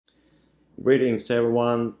Greetings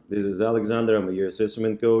everyone, this is Alexander. I'm a USA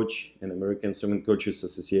swimming coach and American Swimming Coaches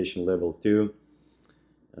Association Level 2.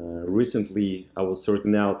 Recently I was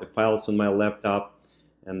sorting out the files on my laptop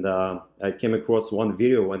and I came across one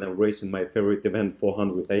video when I'm racing my favorite event,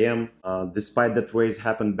 400 AM. Despite that race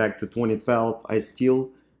happened back to 2012, I still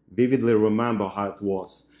vividly remember how it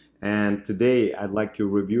was. And today I'd like to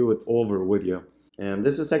review it over with you. And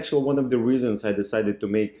this is actually one of the reasons I decided to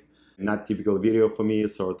make not typical video for me,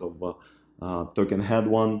 sort of talking head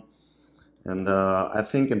one. And I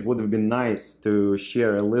think it would have been nice to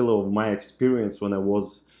share a little of my experience when I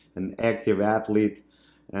was an active athlete,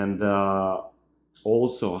 and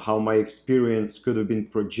also how my experience could have been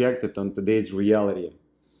projected on today's reality.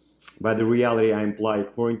 By the reality I imply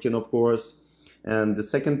quarantine, of course. And the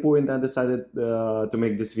second point I decided to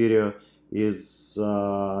make this video is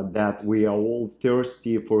that we are all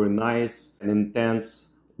thirsty for a nice and intense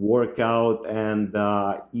workout and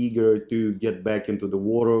eager to get back into the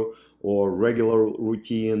water or regular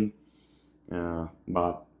routine,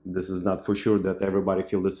 but this is not for sure that everybody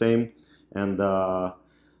feel the same, and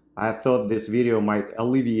I thought this video might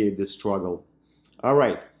alleviate this struggle. All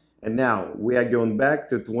right, and now we are going back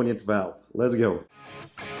to 2012. Let's go.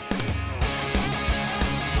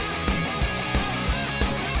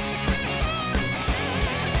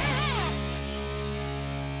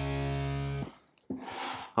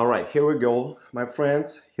 All right, here we go, my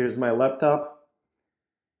friends. Here's my laptop,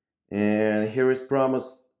 and here is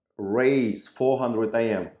promised race 400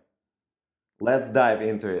 AM. Let's dive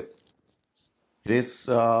into it. It is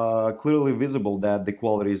clearly visible that the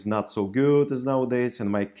quality is not so good as nowadays, and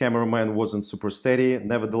my cameraman wasn't super steady.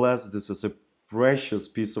 Nevertheless, this is a precious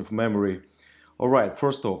piece of memory. All right,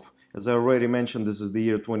 first off, as I already mentioned, this is the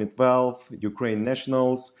year 2012, Ukraine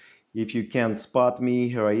Nationals. If you can't spot me,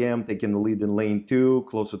 here I am taking the lead in lane 2,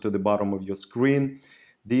 closer to the bottom of your screen.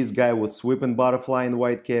 This guy with sweeping butterfly and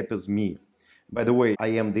white cap is me. By the way, I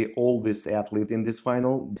am the oldest athlete in this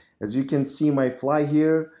final. As you can see, my fly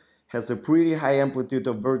here has a pretty high amplitude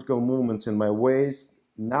of vertical movements in my waist.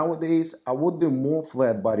 Nowadays, I would do more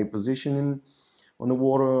flat body positioning on the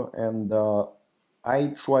water, and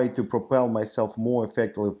I try to propel myself more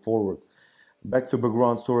effectively forward. Back to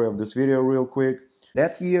background story of this video real quick.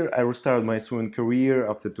 That year, I restarted my swimming career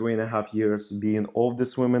after 3.5 years being off the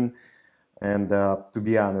swimming. And to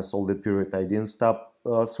be honest, all that period I didn't stop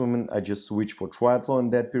swimming. I just switched for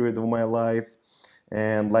triathlon that period of my life.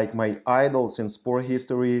 And like my idols in sport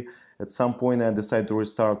history, at some point I decided to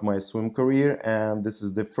restart my swim career. And this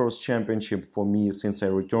is the first championship for me since I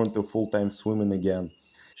returned to full-time swimming again.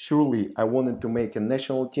 Surely I wanted to make a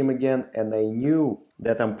national team again, and I knew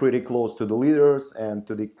that I'm pretty close to the leaders and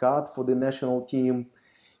to the cut for the national team.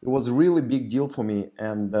 It was a really big deal for me,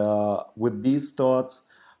 and with these thoughts,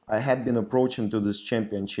 I had been approaching to this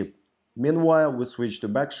championship. Meanwhile, we switched to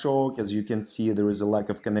backstroke. As you can see, there is a lack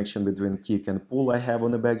of connection between kick and pull I have on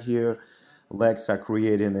the back here. Legs are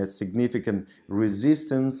creating a significant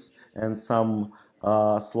resistance and some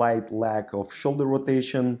slight lack of shoulder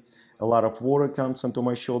rotation. A lot of water comes onto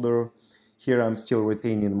my shoulder. Here I'm still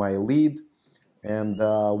retaining my lead, and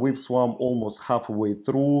we've swum almost halfway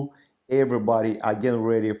through. Everybody are getting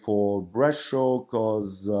ready for breaststroke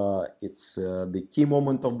because it's the key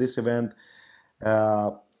moment of this event.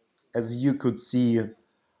 As you could see,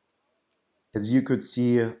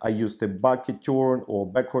 I used a bucket turn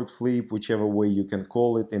or backward flip, whichever way you can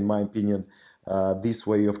call it. In my opinion, this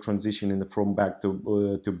way of transitioning from back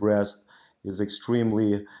to breast is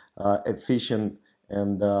extremely efficient,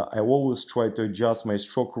 and I always try to adjust my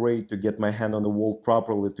stroke rate to get my hand on the wall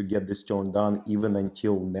properly to get this turn done, even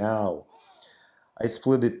until now. I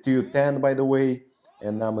split it 2-10, by the way,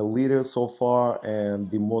 and I'm a leader so far,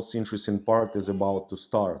 and the most interesting part is about to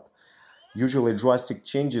start. Usually drastic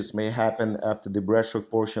changes may happen after the breaststroke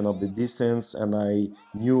portion of the distance, and I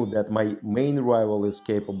knew that my main rival is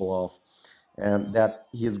capable of, and that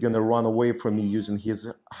he's gonna run away from me using his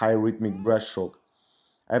high rhythmic breaststroke.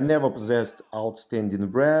 I've never possessed outstanding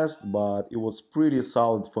breast, but it was pretty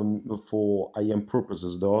solid for IM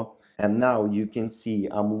purposes though. And now you can see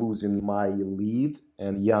I'm losing my lead,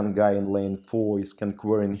 and young guy in lane 4 is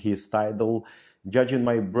conquering his title. Judging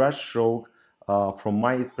my breaststroke from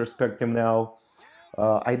my perspective now,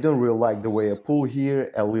 I don't really like the way I pull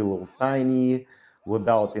here, a little tiny,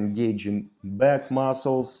 without engaging back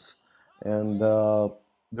muscles, and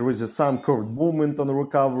there is some curved movement on the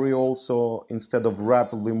recovery also, instead of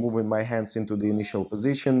rapidly moving my hands into the initial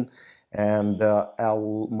position. And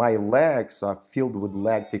my legs are filled with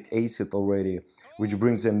lactic acid already, which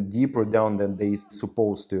brings them deeper down than they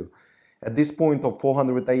supposed to. At this point of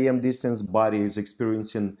 400 AM distance, body is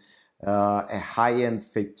experiencing a high-end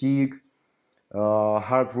fatigue,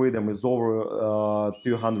 Heart rhythm is over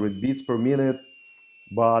 200 beats per minute,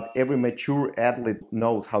 but every mature athlete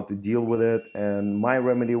knows how to deal with it. And my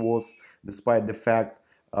remedy was, despite the fact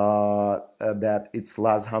that it's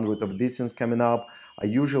last 100 of distance coming up, I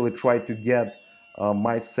usually try to get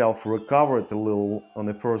myself recovered a little on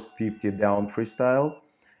the first 50 down freestyle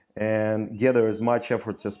and gather as much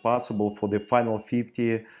efforts as possible for the final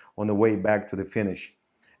 50 on the way back to the finish.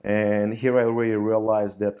 And here I really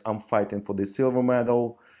realized that I'm fighting for the silver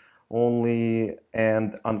medal only,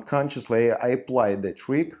 and unconsciously I applied the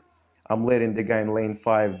trick. I'm letting the guy in lane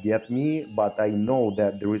 5 get me, but I know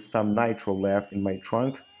that there is some nitro left in my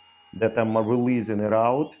trunk, that I'm releasing it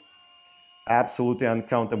out. Absolutely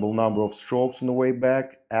uncountable number of strokes on the way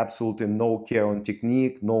back, absolutely no care on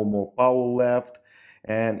technique, no more power left.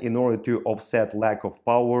 And in order to offset lack of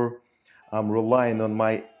power, I'm relying on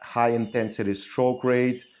my high intensity stroke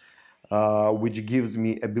rate, which gives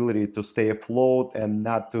me ability to stay afloat and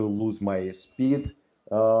not to lose my speed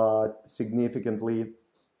significantly.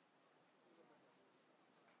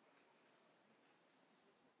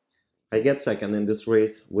 I get second in this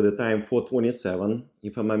race with a time 4:27,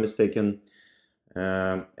 if I'm not mistaken.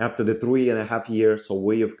 After the 3.5 years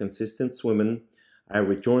away of consistent swimming, I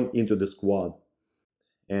returned into the squad.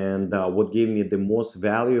 And what gave me the most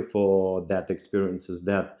value for that experience is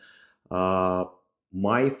that uh,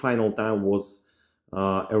 my final time was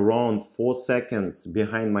around 4 seconds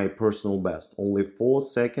behind my personal best. Only 4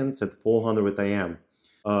 seconds at 400 IM.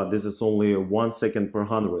 This is only 1 second per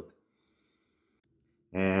 100.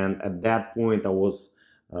 And at that point, I was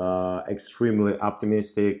extremely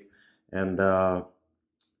optimistic, and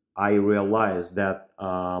I realized that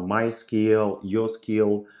my skill, your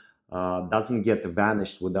skill, doesn't get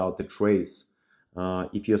vanished without a trace.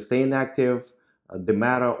 If you're staying active, the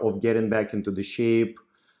matter of getting back into the shape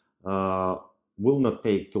uh, will not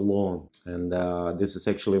take too long. And this is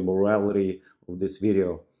actually morality of this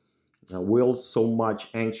video. We're all so much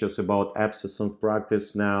anxious about absence of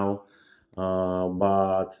practice now,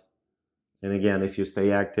 but and again, if you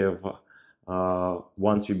stay active,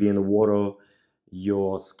 once you be in the water,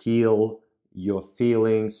 your skill, your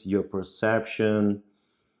feelings, your perception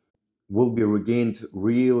will be regained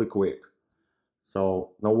really quick.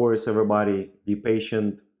 So no worries, everybody. Be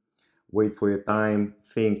patient, wait for your time,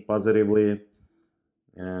 think positively,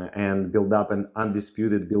 and build up an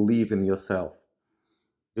undisputed belief in yourself.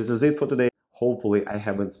 This is it for today. Hopefully, I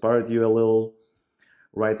have inspired you a little.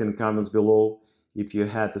 Write in comments below if you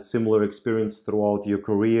had a similar experience throughout your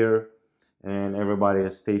career. And everybody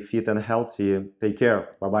stay fit and healthy. Take care.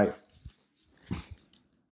 Bye bye.